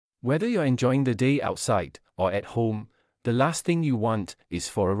Whether you're enjoying the day outside or at home, the last thing you want is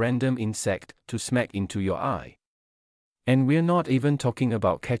for a random insect to smack into your eye. And we're not even talking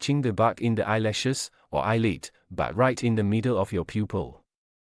about catching the bug in the eyelashes or eyelid, but right in the middle of your pupil.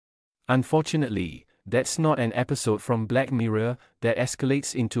 Unfortunately, that's not an episode from Black Mirror that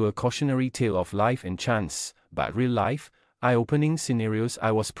escalates into a cautionary tale of life and chance, but real life, eye-opening scenarios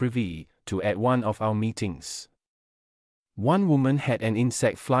I was privy to at one of our meetings. One woman had an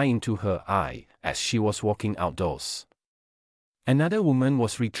insect fly into her eye as she was walking outdoors. Another woman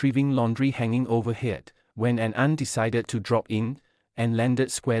was retrieving laundry hanging overhead when an ant decided to drop in and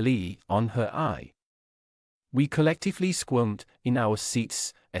landed squarely on her eye. We collectively squirmed in our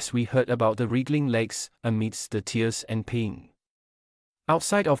seats as we heard about the wriggling legs amidst the tears and pain.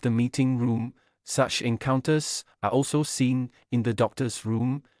 Outside of the meeting room, such encounters are also seen in the doctor's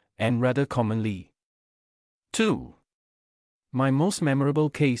room, and rather commonly. 2. My most memorable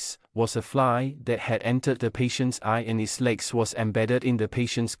case was a fly that had entered the patient's eye and its legs was embedded in the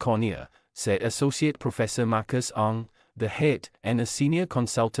patient's cornea, said Associate Professor Marcus Ong, the head and a senior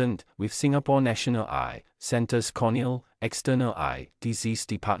consultant with Singapore National Eye Centre's Corneal External Eye Disease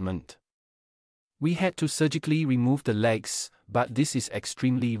Department. We had to surgically remove the legs, but this is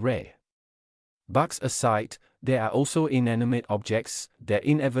extremely rare. Bugs aside, there are also inanimate objects that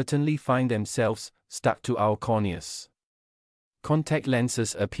inadvertently find themselves stuck to our corneas. Contact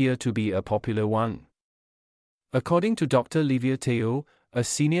lenses appear to be a popular one. According to Dr. Livia Teo, a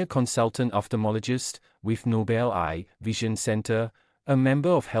senior consultant ophthalmologist with Nobel Eye Vision Center, a member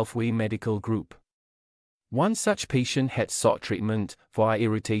of Healthway Medical Group. One such patient had sought treatment for eye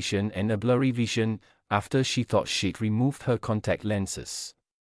irritation and a blurry vision after she thought she'd removed her contact lenses.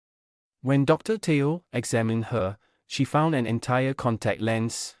 When Dr. Teo examined her, she found an entire contact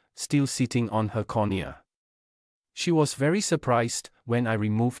lens still sitting on her cornea. She was very surprised when I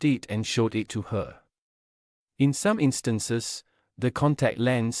removed it and showed it to her. In some instances, the contact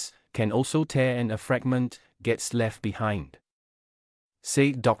lens can also tear and a fragment gets left behind,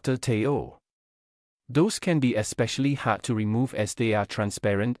 said Dr. Teo. Those can be especially hard to remove as they are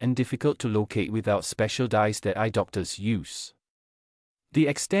transparent and difficult to locate without special dyes that eye doctors use. The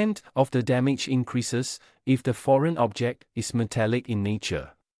extent of the damage increases if the foreign object is metallic in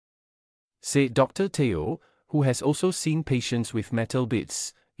nature, said Dr. Teo, who has also seen patients with metal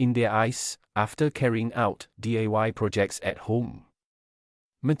bits in their eyes after carrying out DIY projects at home.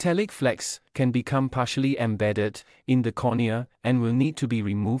 Metallic flecks can become partially embedded in the cornea and will need to be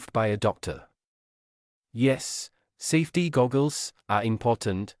removed by a doctor. Yes, safety goggles are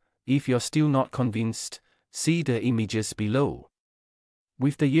important. If you're still not convinced, see the images below.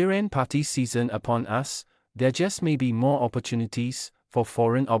 With the year-end party season upon us, there just may be more opportunities for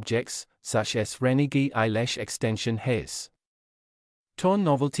foreign objects, such as renegade eyelash extension hairs, torn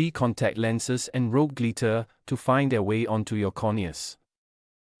novelty contact lenses and rogue glitter to find their way onto your corneas.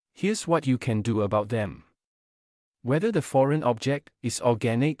 Here's what you can do about them. Whether the foreign object is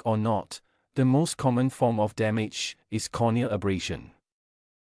organic or not, the most common form of damage is corneal abrasion.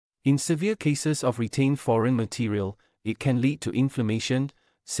 In severe cases of retained foreign material, it can lead to inflammation,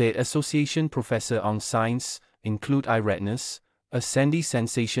 said Association Professor Ong. Signs include eye redness, a sandy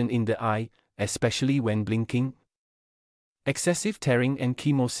sensation in the eye, especially when blinking, excessive tearing and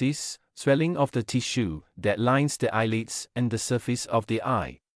chemosis, swelling of the tissue that lines the eyelids and the surface of the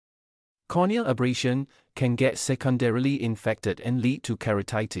eye. Corneal abrasion can get secondarily infected and lead to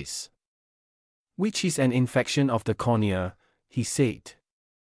keratitis, which is an infection of the cornea, he said.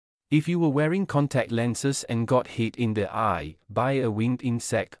 If you were wearing contact lenses and got hit in the eye by a winged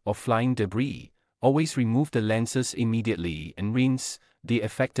insect or flying debris, always remove the lenses immediately and rinse the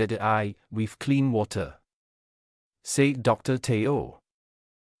affected eye with clean water, said Dr. Teo.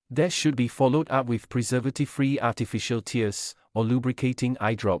 That should be followed up with preservative-free artificial tears or lubricating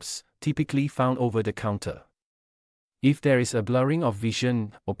eye drops, typically found over the counter. If there is a blurring of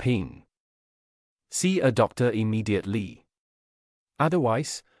vision or pain, see a doctor immediately.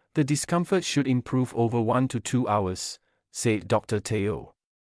 Otherwise, the discomfort should improve over 1 to 2 hours, said Dr. Teo.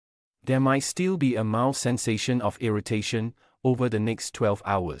 There might still be a mild sensation of irritation over the next 12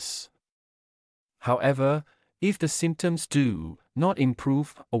 hours. However, if the symptoms do not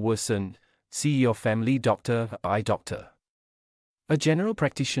improve or worsen, see your family doctor or eye doctor. A general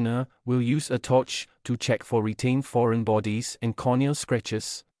practitioner will use a torch to check for retained foreign bodies and corneal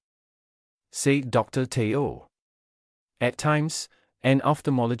scratches, said Dr. Teo. At times, an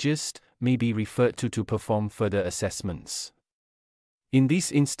ophthalmologist may be referred to perform further assessments. In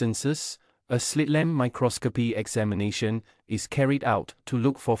these instances, a slit-lamp microscopy examination is carried out to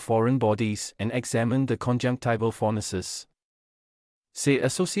look for foreign bodies and examine the conjunctival fornices, said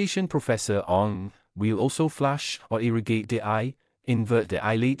Association Professor Ong. We'll also flush or irrigate the eye, invert the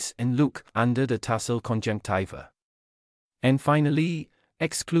eyelids and look under the tarsal conjunctiva. And finally,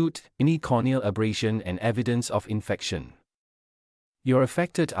 exclude any corneal abrasion and evidence of infection. Your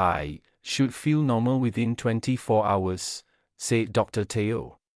affected eye should feel normal within 24 hours, said Dr.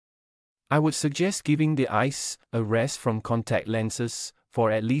 Teo. I would suggest giving the eyes a rest from contact lenses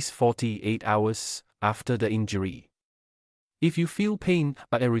for at least 48 hours after the injury. If you feel pain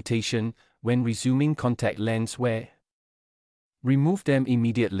or irritation when resuming contact lens wear, remove them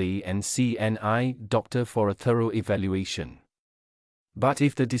immediately and see an eye doctor for a thorough evaluation. But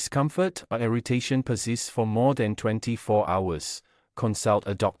if the discomfort or irritation persists for more than 24 hours, consult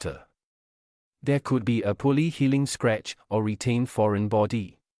a doctor. There could be a poorly healing scratch or retained foreign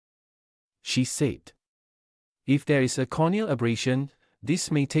body, she said. If there is a corneal abrasion, this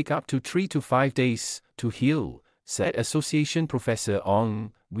may take up to 3 to 5 days to heal, said Association Professor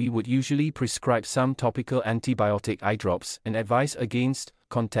Ong. We would usually prescribe some topical antibiotic eye drops and advise against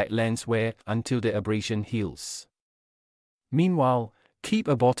contact lens wear until the abrasion heals. Meanwhile, keep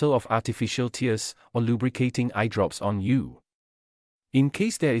a bottle of artificial tears or lubricating eye drops on you. In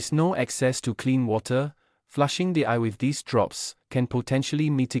case there is no access to clean water, flushing the eye with these drops can potentially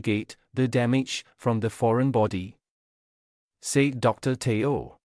mitigate the damage from the foreign body, said Dr. Teo.